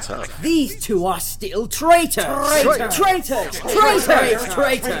 Humans are tough. These two are still traitors! Traitors!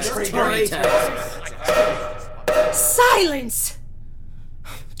 Silence!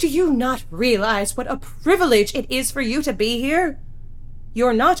 Do you not realize what a privilege it is for you to be here?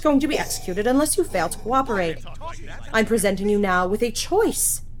 You're not going to be executed unless you fail to cooperate. I'm presenting you now with a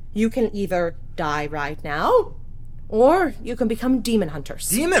choice. You can either die right now, Or you can become demon hunters.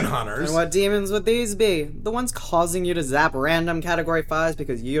 Demon hunters? And what demons would these be? The ones causing you to zap random Category 5s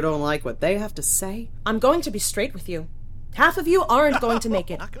because you don't like what they have to say? I'm going to be straight with you. Half of you aren't going to make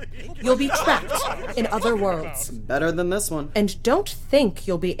it. You'll be trapped in other worlds. Better than this one. And don't think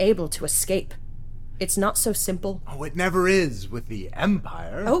you'll be able to escape. It's not so simple. Oh, it never is with the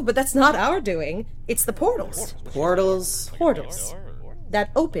Empire. Oh, but that's not our doing. It's the portals. Portals? Portals. That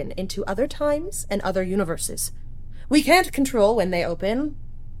open into other times and other universes. We can't control when they open,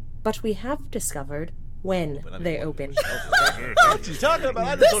 but we have discovered when they open. What you talking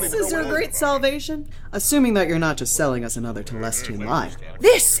about? This is your great salvation? Assuming that you're not just selling us another Telestian lie.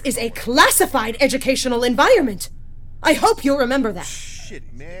 This is a classified educational environment. I hope you'll remember that.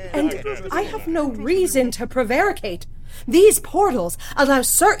 Shit, man. And I have no reason to prevaricate. These portals allow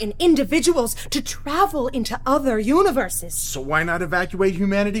certain individuals to travel into other universes. So why not evacuate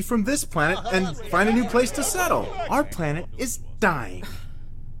humanity from this planet and find a new place to settle? Our planet is dying.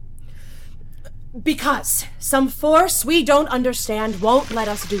 Because some force we don't understand won't let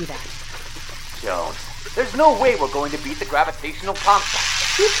us do that. Jones, there's no way we're going to beat the gravitational constant.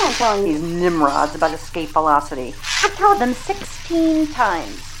 Keep on telling these nimrods about escape velocity. I've told them 16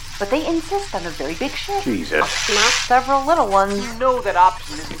 times. But they insist on a very big ship. Jesus. Not several little ones. You know that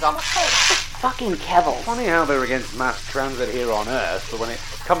option isn't on the table. Fucking kevils. Funny how they're against mass transit here on Earth, but when it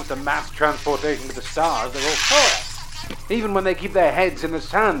comes to mass transportation to the stars, they're all for it. Even when they keep their heads in the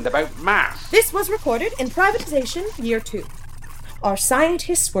sand about mass. This was recorded in Privatization Year 2. Our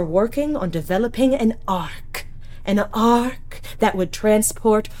scientists were working on developing an ark. An ark that would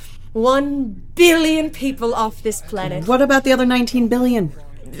transport 1 billion people off this planet. What about the other 19 billion?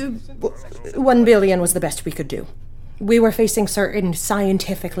 1 billion was the best we could do. We were facing certain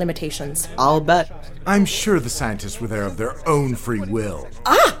scientific limitations. I'll bet. I'm sure the scientists were there of their own free will.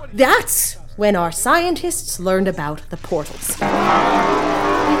 Ah, that's when our scientists learned about the portals. It's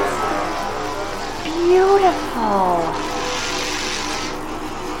beautiful.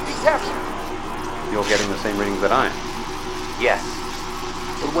 You're getting the same readings that I am. Yes.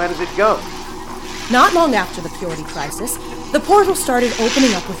 But where does it go? Not long after the Purity Crisis, the portal started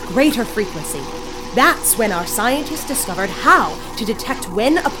opening up with greater frequency. That's when our scientists discovered how to detect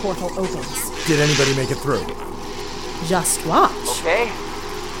when a portal opens. Did anybody make it through? Just watch. Okay.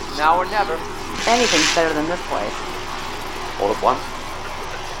 Now or never. Anything's better than this place. All at once?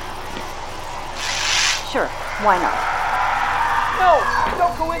 Sure, why not? No!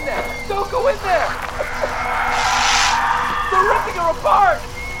 Don't go in there! Don't go in there! They're ripping her apart!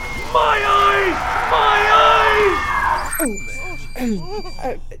 My eyes!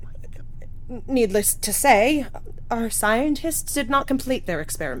 Needless to say, our scientists did not complete their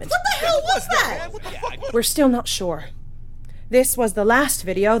experiment. What the hell was that? We're still not sure. This was the last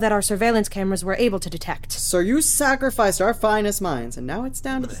video that our surveillance cameras were able to detect. So you sacrificed our finest minds, and now it's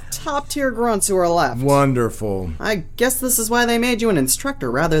down to the top-tier grunts who are left. Wonderful. I guess this is why they made you an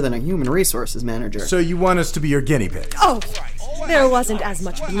instructor rather than a human resources manager. So you want us to be your guinea pigs? Oh, there wasn't as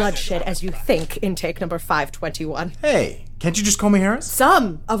much bloodshed as you think in take number 521. Hey, can't you just call me Harris?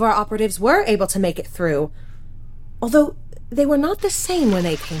 Some of our operatives were able to make it through, although they were not the same when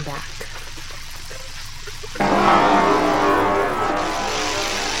they came back.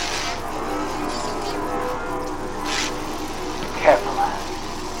 Careful.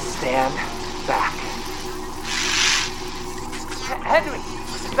 Stand back. Henry!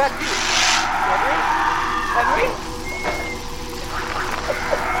 Is that you? Henry? Henry?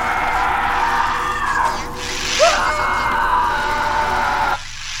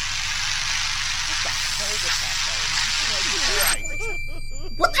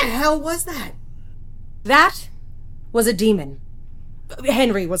 What the hell was that? That was a demon.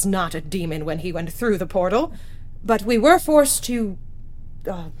 Henry was not a demon when he went through the portal, but we were forced to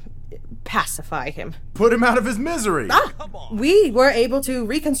pacify him. Put him out of his misery. We were able to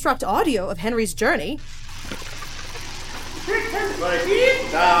reconstruct audio of Henry's journey. Chicken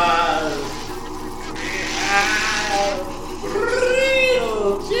fajitas! We have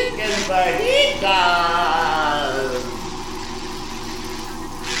real chicken fajitas!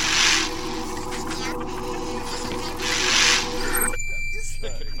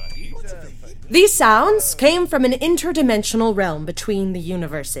 These sounds came from an interdimensional realm between the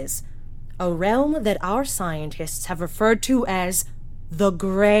universes. A realm that our scientists have referred to as the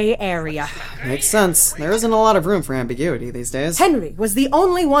Gray Area. Makes sense. There isn't a lot of room for ambiguity these days. Henry was the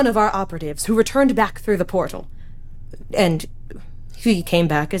only one of our operatives who returned back through the portal. And he came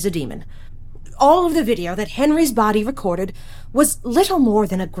back as a demon. All of the video that Henry's body recorded was little more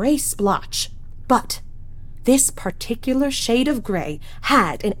than a gray splotch. But This particular shade of gray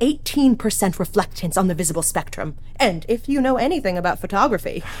had an 18% reflectance on the visible spectrum. And if you know anything about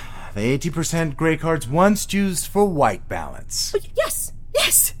photography... The 80% gray card's once used for white balance. Yes,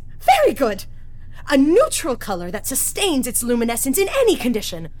 very good. A neutral color that sustains its luminescence in any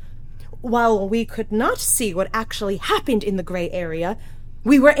condition. While we could not see what actually happened in the gray area,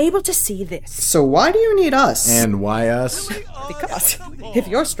 we were able to see this. So why do you need us? And why us? Because if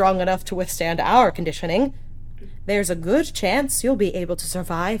you're strong enough to withstand our conditioning, there's a good chance you'll be able to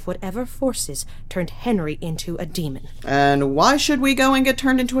survive whatever forces turned Henry into a demon. And why should we go and get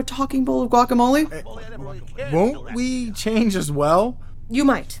turned into a talking bowl of guacamole? Won't we change as well? You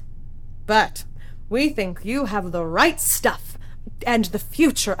might. But we think you have the right stuff, and the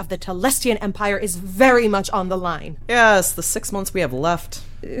future of the Telestian Empire is very much on the line. Yes, the 6 months we have left.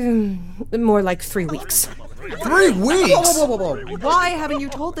 More like 3 weeks. 3 weeks? Whoa. Why haven't you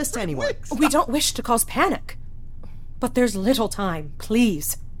told this to anyone? We don't wish to cause panic. But there's little time,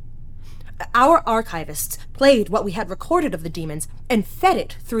 please. Our archivists played what we had recorded of the demons and fed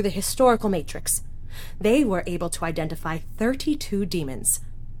it through the historical matrix. They were able to identify 32 demons.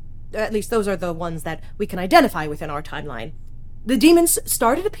 At least those are the ones that we can identify within our timeline. The demons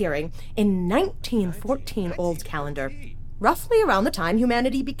started appearing in 1914 Old Calendar, roughly around the time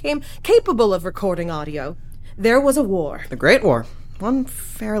humanity became capable of recording audio. There was a war. The Great War. One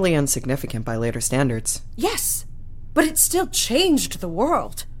fairly insignificant by later standards. Yes, but it still changed the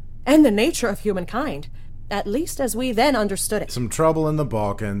world and the nature of humankind, at least as we then understood it. Some trouble in the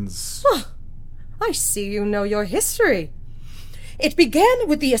Balkans. I see you know your history. It began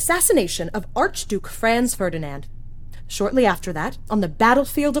with the assassination of Archduke Franz Ferdinand. Shortly after that, on the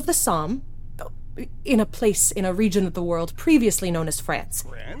battlefield of the Somme, in a place in a region of the world previously known as France,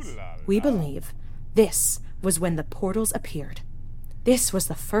 we believe this was when the portals appeared. This was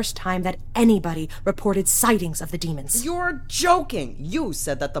the first time that anybody reported sightings of the demons. You're joking! You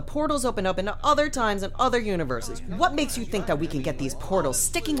said that the portals open up into other times and other universes. What makes you think that we can get these portals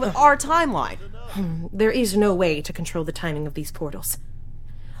sticking with our timeline? There is no way to control the timing of these portals.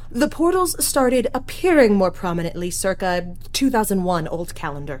 The portals started appearing more prominently circa 2001 Old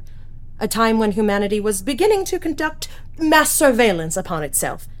Calendar, a time when humanity was beginning to conduct mass surveillance upon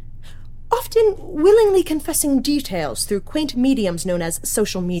itself, often willingly confessing details through quaint mediums known as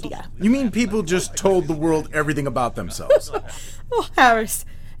social media. You mean people just told the world everything about themselves? Oh, Harris,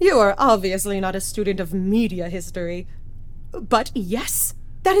 you are obviously not a student of media history. But yes,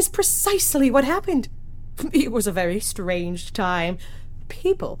 that is precisely what happened. It was a very strange time.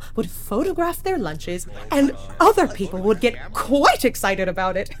 People would photograph their lunches, and other people would get quite excited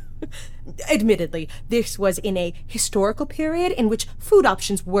about it. Admittedly, this was in a historical period in which food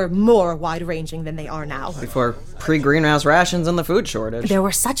options were more wide-ranging than they are now. Before pre-greenhouse rations and the food shortage. There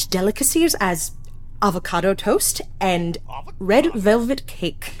were such delicacies as avocado toast and red velvet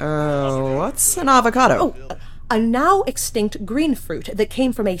cake. What's an avocado? A now extinct green fruit that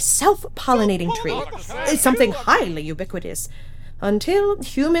came from a self-pollinating tree. It's something highly ubiquitous. Until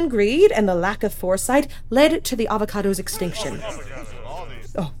human greed and the lack of foresight led to the avocado's extinction.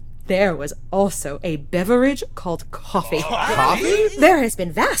 There was also a beverage called coffee. Coffee? There has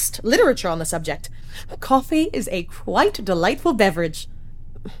been vast literature on the subject. Coffee is a quite delightful beverage.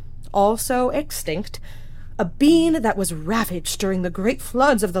 Also extinct, a bean that was ravaged during the great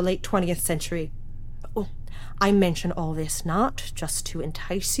floods of the late 20th century. I mention all this not just to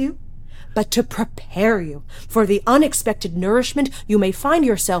entice you, but to prepare you for the unexpected nourishment you may find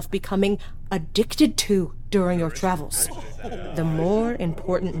yourself becoming addicted to during your travels. The more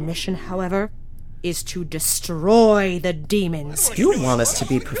important mission, however, is to destroy the demons. You want us to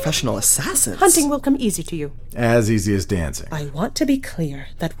be professional assassins? Hunting will come easy to you. As easy as dancing. I want to be clear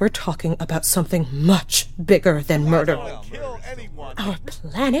that we're talking about something much bigger than murder. Our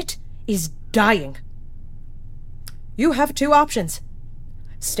planet is dying. You have 2 options.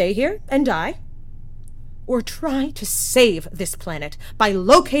 Stay here and die, or try to save this planet by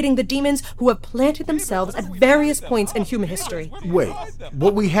locating the demons who have planted themselves at various points in human history. Wait,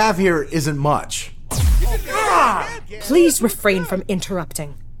 what we have here isn't much. Please refrain from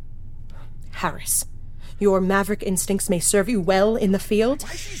interrupting. Harris, your maverick instincts may serve you well in the field,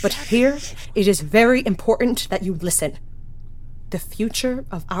 but here it is very important that you listen. The future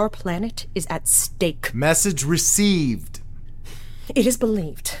of our planet is at stake. Message received. It is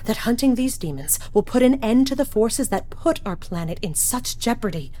believed that hunting these demons will put an end to the forces that put our planet in such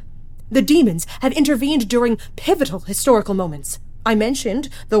jeopardy. The demons have intervened during pivotal historical moments. I mentioned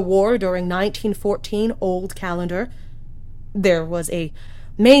the war during 1914 Old Calendar. There was a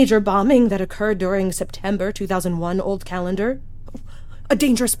major bombing that occurred during September 2001 Old Calendar. A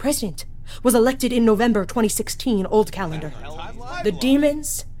dangerous president was elected in November 2016, old calendar. The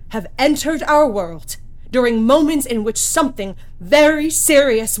demons have entered our world during moments in which something very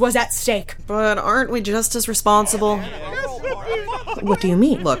serious was at stake. But aren't we just as responsible? What do you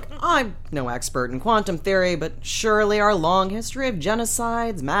mean? Look, I'm no expert in quantum theory, but surely our long history of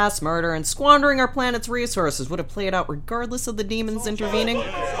genocides, mass murder, and squandering our planet's resources would have played out regardless of the demons intervening.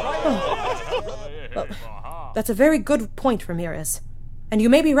 Well, that's a very good point, Ramirez. And you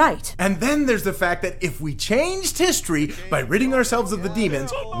may be right. And then there's the fact that if we changed history by ridding ourselves of the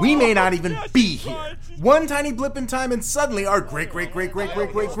demons, we may not even be here. One tiny blip in time and suddenly our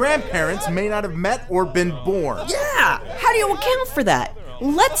great-great-great-great-great-great-grandparents may not have met or been born. Yeah! How do you account for that?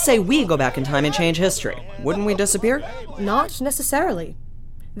 Let's say we go back in time and change history. Wouldn't we disappear? Not necessarily.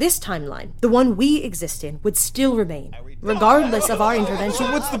 This timeline, the one we exist in, would still remain, regardless of our intervention.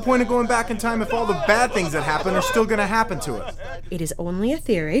 So what's the point of going back in time if all the bad things that happen are still going to happen to us? It is only a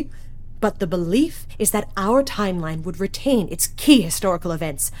theory, but the belief is that our timeline would retain its key historical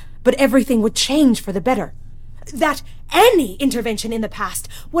events, but everything would change for the better. That any intervention in the past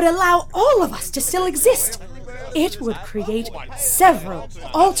would allow all of us to still exist. It would create several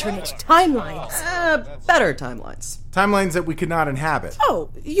alternate timelines. Better timelines. Timelines that we could not inhabit. Oh,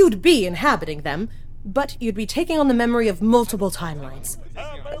 you'd be inhabiting them, but you'd be taking on the memory of multiple timelines.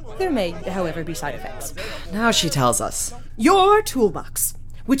 There may, however, be side effects. Now she tells us. Your toolbox,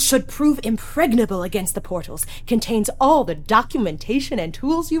 which should prove impregnable against the portals, contains all the documentation and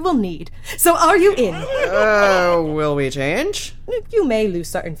tools you will need. So are you in? Will we change? You may lose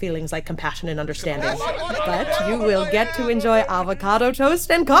certain feelings like compassion and understanding, but you will get to enjoy avocado toast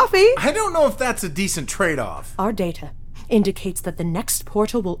and coffee. I don't know if that's a decent trade-off. Our data indicates that the next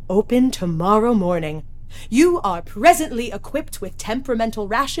portal will open tomorrow morning. You are presently equipped with temperamental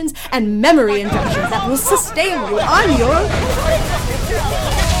rations and memory injections that will sustain you on your...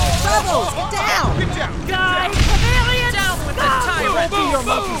 Rebels, get down! Get down! Guys, Chameleon! Down with the tyrant! Be your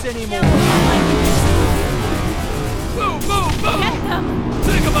monkeys anymore! Move, move, move! Get them!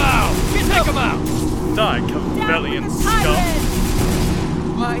 Take them out! Take them out! Die, Chameleon scum!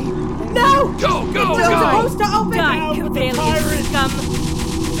 No! Go, go, It's go! supposed to open! Die, Chameleon scum!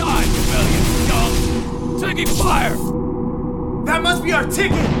 Die, Chameleon scum! Taking fire! That must be our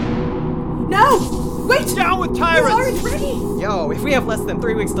ticket! No! Wait! Down with tyrants! You aren't ready! Yo, if we have less than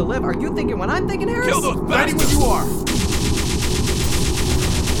 3 weeks to live, are you thinking what I'm thinking, Harris? Kill those Ready bastards! when you are!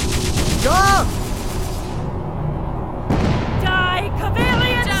 Go! Die,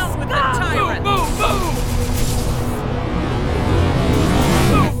 Chameleon Down with the scum! tyrant! Move, move, move!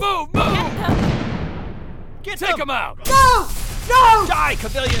 Move, move, move! Take them out! No! No! Die,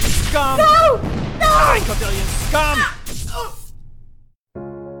 Chameleon scum! No! No! Die, Chameleon scum!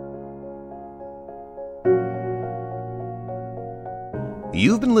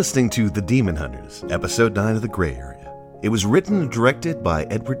 You've been listening to The Demon Hunters, Episode 9 of The Gray Area. It was written and directed by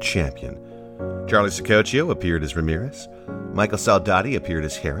Edward Champion. Charlie Sicocchio appeared as Ramirez. Michael Saldati appeared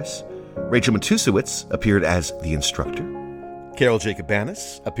as Harris. Rachel Matusowicz appeared as the instructor. Carol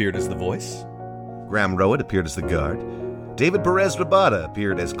Jacobanis appeared as the voice. Graham Rowett appeared as the guard. David Perez Rabada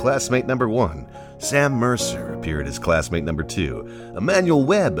appeared as classmate number 1. Sam Mercer appeared as classmate number 2. Emmanuel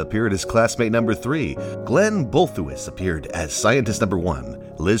Webb appeared as classmate number 3. Glenn Bolthewis appeared as scientist number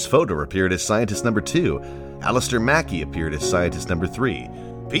 1. Liz Fodor appeared as scientist number 2. Alistair Mackey appeared as scientist number 3.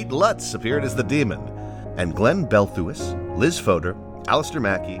 Pete Lutz appeared as the demon. And Glenn Belthewis, Liz Fodor, Alistair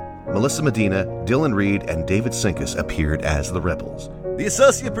Mackey, Melissa Medina, Dylan Reed, and David Sinkus appeared as the rebels. The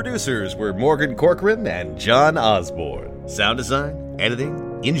associate producers were Morgan Corcoran and John Osborne. Sound design, editing,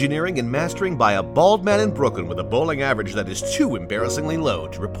 engineering, and mastering by a bald man in Brooklyn with a bowling average that is too embarrassingly low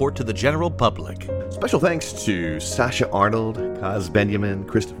to report to the general public. Special thanks to Sasha Arnold, Kaz Benjamin,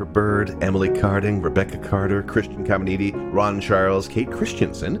 Christopher Bird, Emily Carding, Rebecca Carter, Christian Caminiti, Ron Charles, Kate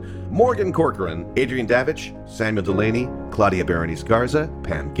Christensen, Morgan Corcoran, Adrian Davich, Samuel Delaney, Claudia Berenice Garza,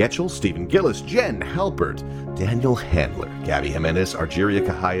 Pam Getchell, Stephen Gillis, Jen Halpert, Daniel Handler, Gabby Jimenez, Argeria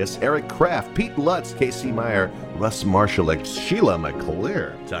Cahias, Eric Kraft, Pete Lutz, Casey Meyer, Russ Marshall, Sheila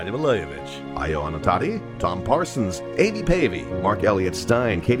McClure, Tanya Milojevic, Ayo Anatati, Tom Parsons, Amy Pavey, Mark Elliott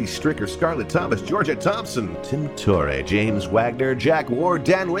Stein, Katie Stricker, Scarlett Thomas, Georgette Thompson, Tim Torre, James Wagner, Jack Ward,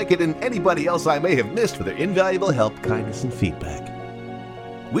 Dan Wickett, and anybody else I may have missed for their invaluable help, kindness, and feedback.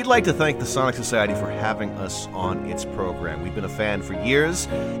 We'd like to thank the Sonic Society for having us on its program. We've been a fan for years,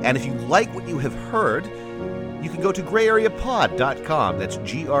 and if you like what you have heard, you can go to grayareapod.com. That's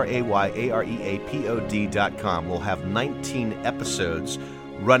GRAYAREAPOD.com. We'll have 19 episodes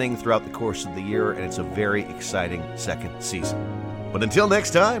running throughout the course of the year, and it's a very exciting second season. But until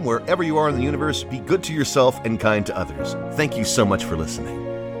next time, wherever you are in the universe, be good to yourself and kind to others. Thank you so much for listening.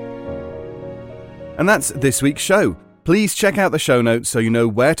 And that's this week's show. Please check out the show notes so you know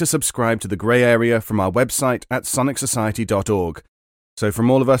where to subscribe to The Grey Area from our website at sonicsociety.org. So from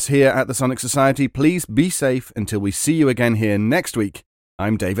all of us here at the Sonic Society, please be safe until we see you again here next week.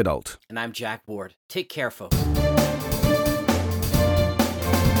 I'm David Alt. And I'm Jack Ward. Take care, folks.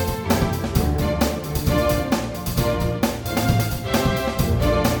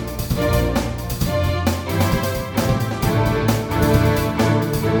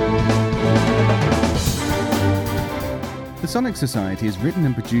 The Sonic Society is written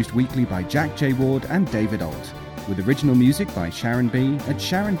and produced weekly by Jack J. Ward and David Alt, with original music by Sharon B. at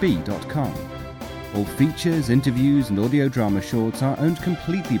sharonb.com. All features, interviews, and audio drama shorts are owned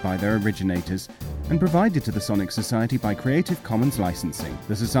completely by their originators and provided to the Sonic Society by Creative Commons licensing.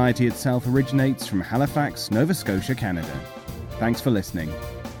 The Society itself originates from Halifax, Nova Scotia, Canada. Thanks for listening.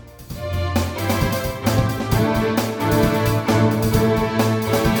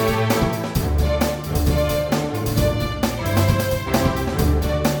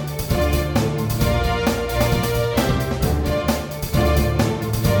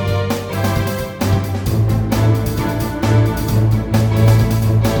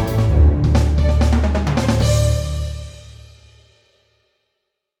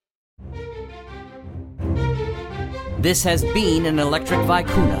 This has been an Electric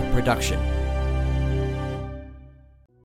Vicuna production.